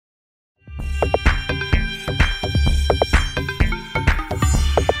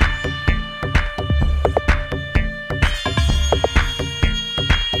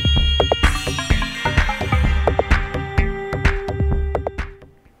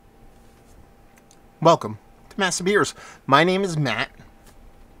Welcome to Massive Beers. My name is Matt.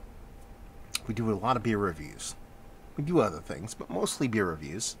 We do a lot of beer reviews. We do other things, but mostly beer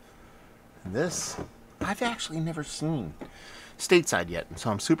reviews. And this, I've actually never seen stateside yet, and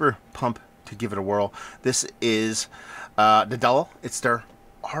so I'm super pumped to give it a whirl. This is the Dolle. It's their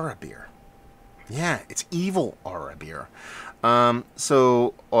Arabier. Yeah, it's evil Arabier. The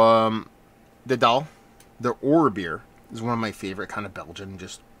Dolle, their Arabier, is one of my favorite kind of Belgian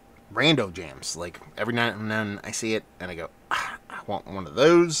just rando jams. Like every now and then I see it and I go, I want one of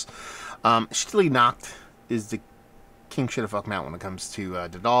those. Chili Nacht is the king shit of fuck out when it comes to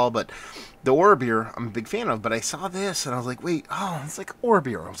the Dolle, but the Arabier I'm a big fan of. But I saw this and I was like, wait, oh, it's like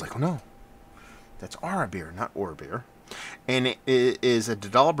Arabier. I was like, oh no, that's Arabier, not Arabier. And it is a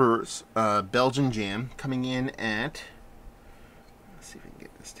Dolle Brewers Belgian jam coming in at, let's see if we can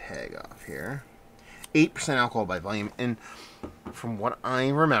get this tag off here, 8% alcohol by volume. And from what I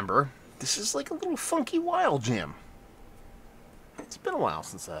remember, this is like a little funky wild jam. It's been a while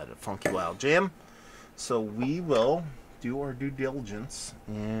since I had a funky wild jam, so we will do our due diligence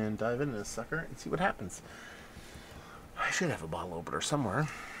and dive into this sucker and see what happens. I should have a bottle opener somewhere.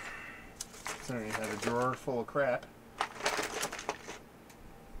 So I have a drawer full of crap.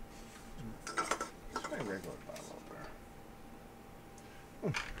 It's my regular bottle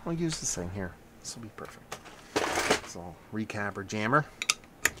opener. I'll use this thing here. This will be perfect. So I'll recap our jammer.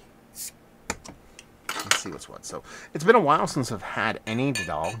 Let's see what's what. So it's been a while since I've had any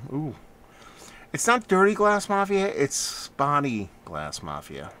Dolle. Ooh. It's not Dirty Glass Mafia, it's Spotty Glass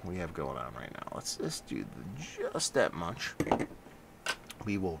Mafia we have going on right now. Let's just do just that much.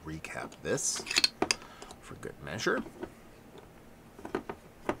 We will recap this for good measure.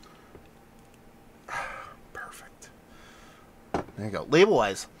 Perfect. There you go.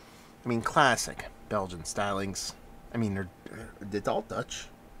 Label-wise, I mean, classic Belgian stylings. I mean, they're all Dutch.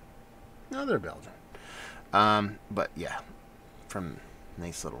 No, they're Belgian. But yeah, from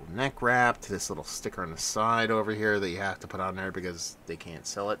nice little neck wrap to this little sticker on the side over here that you have to put on there because they can't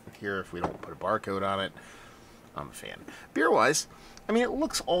sell it here if we don't put a barcode on it. I'm a fan. Beer-wise, I mean, it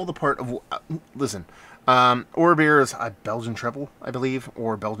looks all the part of... listen, Arabier is a Belgian triple, I believe,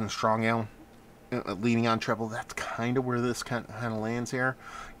 or Belgian strong ale. Leaning on triple, that's kind of where this kind of lands here.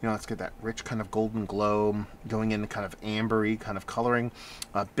 You know, it's got that rich kind of golden glow going into kind of ambery kind of coloring.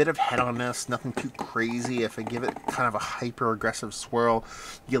 A bit of head on this, nothing too crazy. If I give it kind of a hyper aggressive swirl,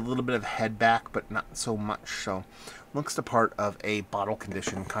 you get a little bit of head back, but not so much. So, looks the part of a bottle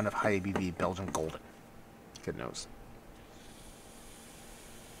condition kind of high ABV Belgian golden. Good nose.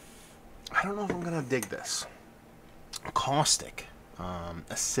 I don't know if I'm gonna dig this. Caustic,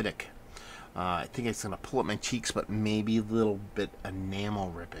 acidic. I think it's going to pull up my cheeks, but maybe a little bit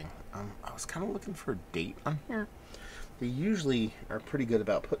enamel ripping. I was kind of looking for a date on here. They usually are pretty good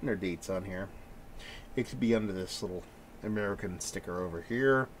about putting their dates on here. It could be under this little American sticker over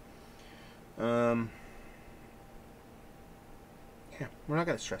here. Yeah, we're not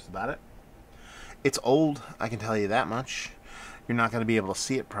going to stress about it. It's old, I can tell you that much. You're not going to be able to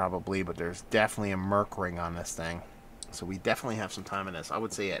see it probably, but there's definitely a Merc ring on this thing. So we definitely have some time in this. I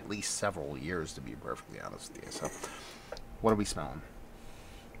would say at least several years, to be perfectly honest with you. So what are we smelling?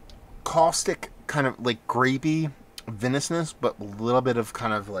 Caustic, kind of like grapey vinousness, but a little bit of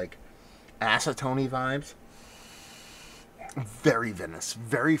kind of like acetone vibes. Very vinous,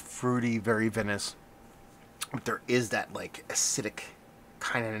 very fruity, very vinous. But there is that like acidic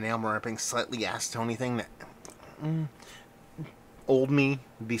kind of enamel ripping, slightly acetone thing that old me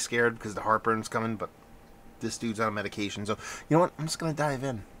would be scared because the heartburn's coming, but this dude's on medication, so you know what? I'm just gonna dive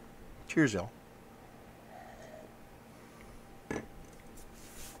in. Cheers, y'all.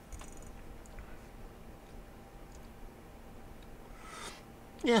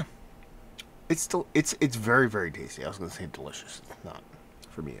 Yeah, it's still it's very, very tasty. I was gonna say delicious. It's not,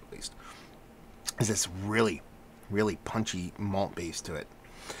 for me at least. Is this really, really punchy malt base to it?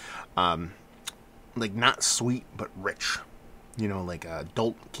 Like not sweet but rich. You know, like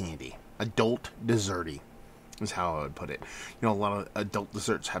adult candy, adult desserty. Is how I would put it. You know, a lot of adult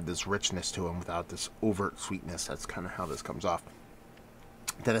desserts have this richness to them without this overt sweetness. That's kind of how this comes off.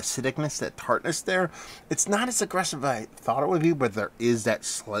 That acidicness, that tartness there, it's not as aggressive as I thought it would be, but there is that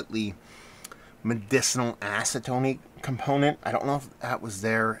slightly medicinal acetone component. I don't know if that was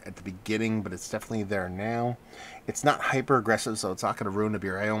there at the beginning, but it's definitely there now. It's not hyper aggressive, so it's not going to ruin the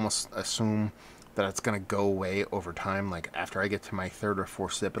beer. I almost assume that it's going to go away over time. Like after I get to my third or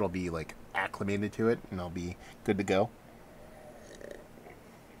fourth sip, it'll be like acclimated to it and I'll be good to go.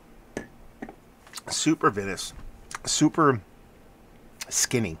 Super vinous, super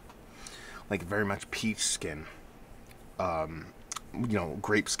skinny, like very much peach skin, you know,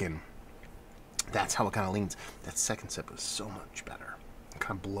 grape skin. That's how it kind of leans. That second sip is so much better.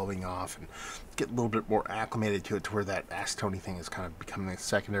 Kind of blowing off and get a little bit more acclimated to it, to where that acetone thing is kind of becoming a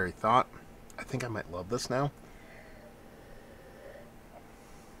secondary thought. I think I might love this now.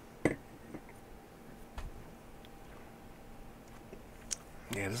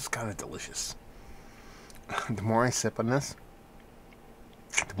 Yeah, this is kind of delicious. The more I sip on this,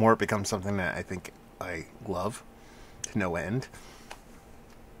 the more it becomes something that I think I love to no end.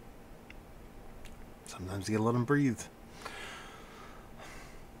 Sometimes you gotta let them breathe.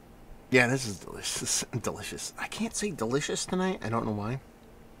 Yeah, this is delicious. Delicious. I can't say delicious tonight. I don't know why.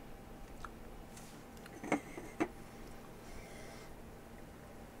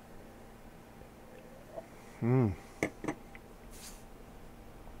 I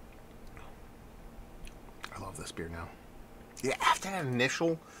love this beer now. Yeah, after that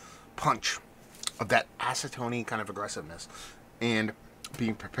initial punch of that acetone kind of aggressiveness and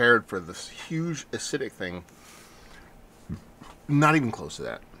being prepared for this huge acidic thing, not even close to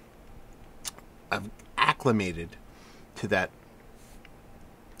that. I've acclimated to that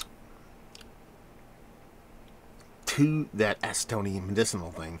acetone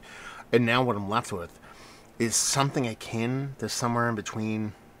medicinal thing, and now what I'm left with is something akin to somewhere in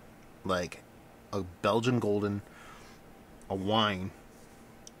between, like a Belgian Golden, a wine,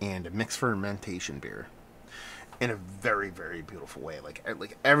 and a mixed fermentation beer, in a very, very beautiful way. Like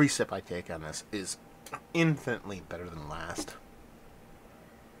every sip I take on this is infinitely better than the last.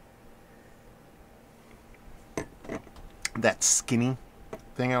 That skinny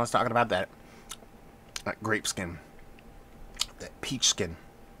thing I was talking about, that grape skin, that peach skin.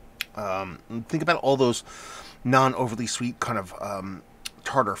 Think about all those non-overly sweet kind of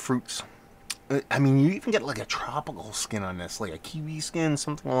tartar fruits. I mean, you even get like a tropical skin on this, like a kiwi skin,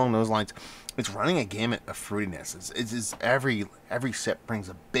 something along those lines. It's running a gamut of fruitiness. It's every sip brings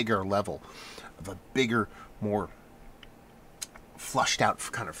a bigger level of a bigger, more flushed out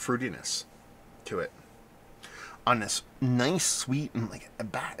kind of fruitiness to it. On this nice, sweet, and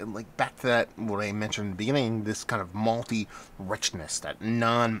back to that, what I mentioned in the beginning, this kind of malty richness, that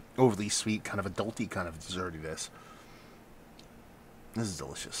non-overly sweet, kind of adulty kind of dessertiness. This is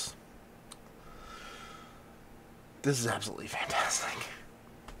delicious. This is absolutely fantastic.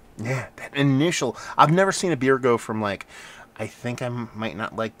 Yeah, that initial... I've never seen a beer go from, like, I think I might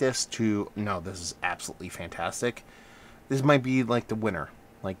not like this, to, no, this is absolutely fantastic. This might be, like, the winner.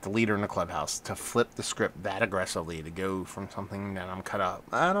 Like the leader in the clubhouse, to flip the script that aggressively, to go from something that I'm cut up,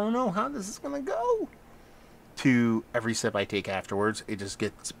 I don't know how this is going to go, to every sip I take afterwards, it just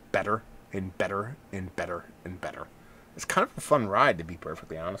gets better and better and better and better. It's kind of a fun ride, to be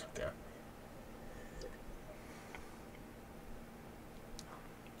perfectly honest with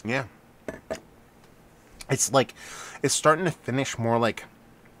you. Yeah. It's like, it's starting to finish more like,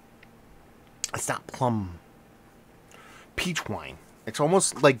 it's not plum, peach wine. It's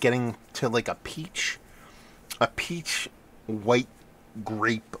almost like getting to like a peach white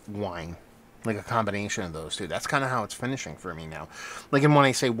grape wine, like a combination of those two. That's kind of how it's finishing for me now. Like, and when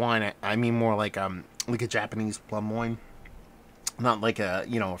I say wine, I mean more like a Japanese plum wine, not like a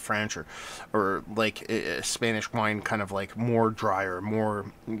a French or like a Spanish wine, kind of like more drier,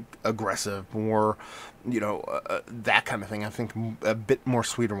 more aggressive, more that kind of thing. I think a bit more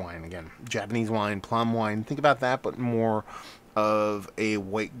sweeter wine again. Japanese wine, plum wine. Think about that, but more of a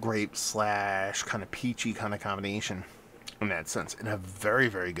white grape / kind of peachy kind of combination in that sense, in a very,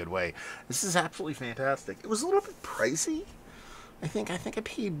 very good way. This is absolutely fantastic. It was a little bit pricey. I think I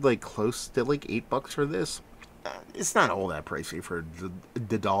paid like close to like $8 for this. It's not all that pricey for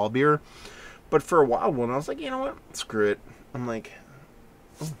the Dolle beer, but for a wild one, I was like, you know what? Screw it. I'm like,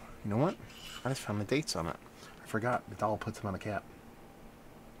 oh, you know what? I just found the dates on it. I forgot. The Dolle puts them on a cap.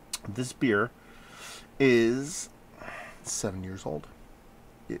 This beer is 7 years old.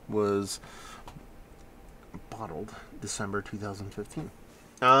 It was bottled December 2015.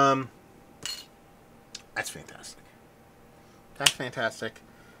 That's fantastic. That's fantastic.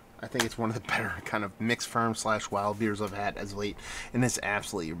 I think it's one of the better kind of mixed firm / wild beers I've had as of late, and it's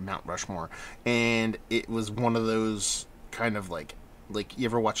absolutely Mount Rushmore. And it was one of those kind of like you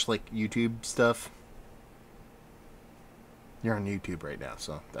ever watch like YouTube stuff? You're on YouTube right now,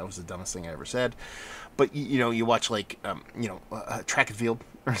 so that was the dumbest thing I ever said. But you watch like track and field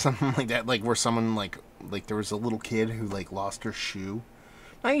or something like that, like where someone like there was a little kid who like lost her shoe.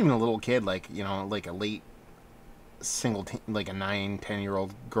 Not even a little kid, like like a late single like a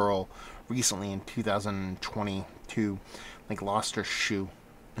 9-10-year-old girl recently in 2022 like lost her shoe,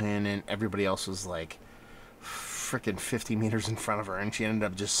 and then everybody else was like freaking 50 meters in front of her, and she ended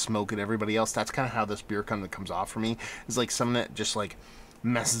up just smoking everybody else. That's kind of how this beer comes off for me. It's like something that just like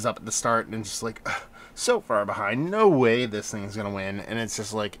messes up at the start and just like, ugh, so far behind. No way this thing's gonna win. And it's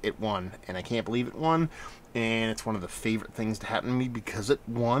just like, it won, and I can't believe it won. And it's one of the favorite things to happen to me because it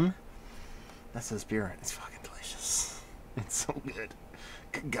won. That's this beer. It's fucking delicious. It's so good.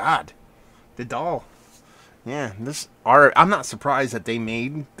 Good God, the Dolle. Yeah, I'm not surprised that they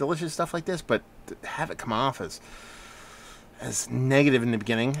made delicious stuff like this, but to have it come off as negative in the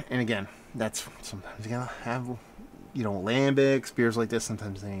beginning, and again, that's sometimes you gotta have, lambics, beers like this,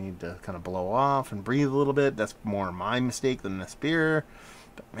 sometimes they need to kind of blow off and breathe a little bit. That's more my mistake than this beer.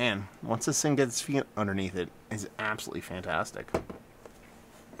 But man, once this thing gets its feet underneath it, it's absolutely fantastic.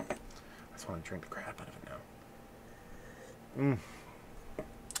 I just want to drink the crap out of it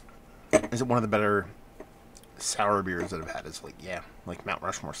now. Is it one of the better sour beers that I've had? Is like Mount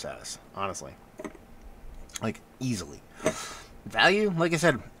Rushmore status, honestly. Like, easily. Value, like I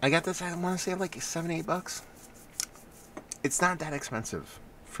said, I got this, I want to say like $7-8. It's not that expensive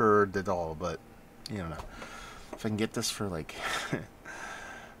for the Dolle, but you don't know. If I can get this for like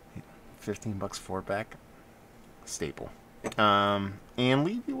 $15 4-pack, staple. And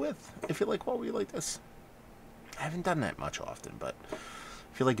leave you with, if you like we like this. I haven't done that much often, but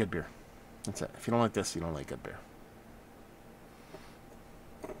if you like good beer, that's it. If you don't like this, you don't like good beer.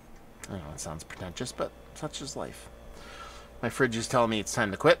 I know it sounds pretentious, but such is life. My fridge is telling me it's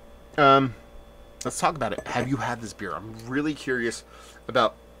time to quit. Let's talk about it. Have you had this beer? I'm really curious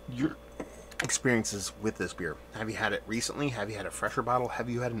about your experiences with this beer. Have you had it recently? Have you had a fresher bottle? Have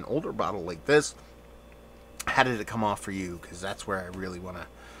you had an older bottle like this? How did it come off for you? Because that's where I really want to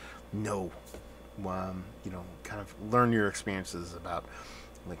know, kind of learn your experiences about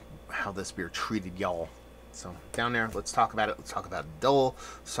like how this beer treated y'all. So down there, let's talk about it. Let's talk about Dolle.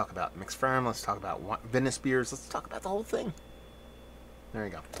 Let's talk about mixed farm. Let's talk about Venice beers. Let's talk about the whole thing. There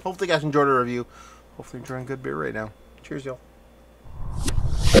you go. Hopefully you guys enjoyed the review. Hopefully you're enjoying good beer right now. Cheers, y'all.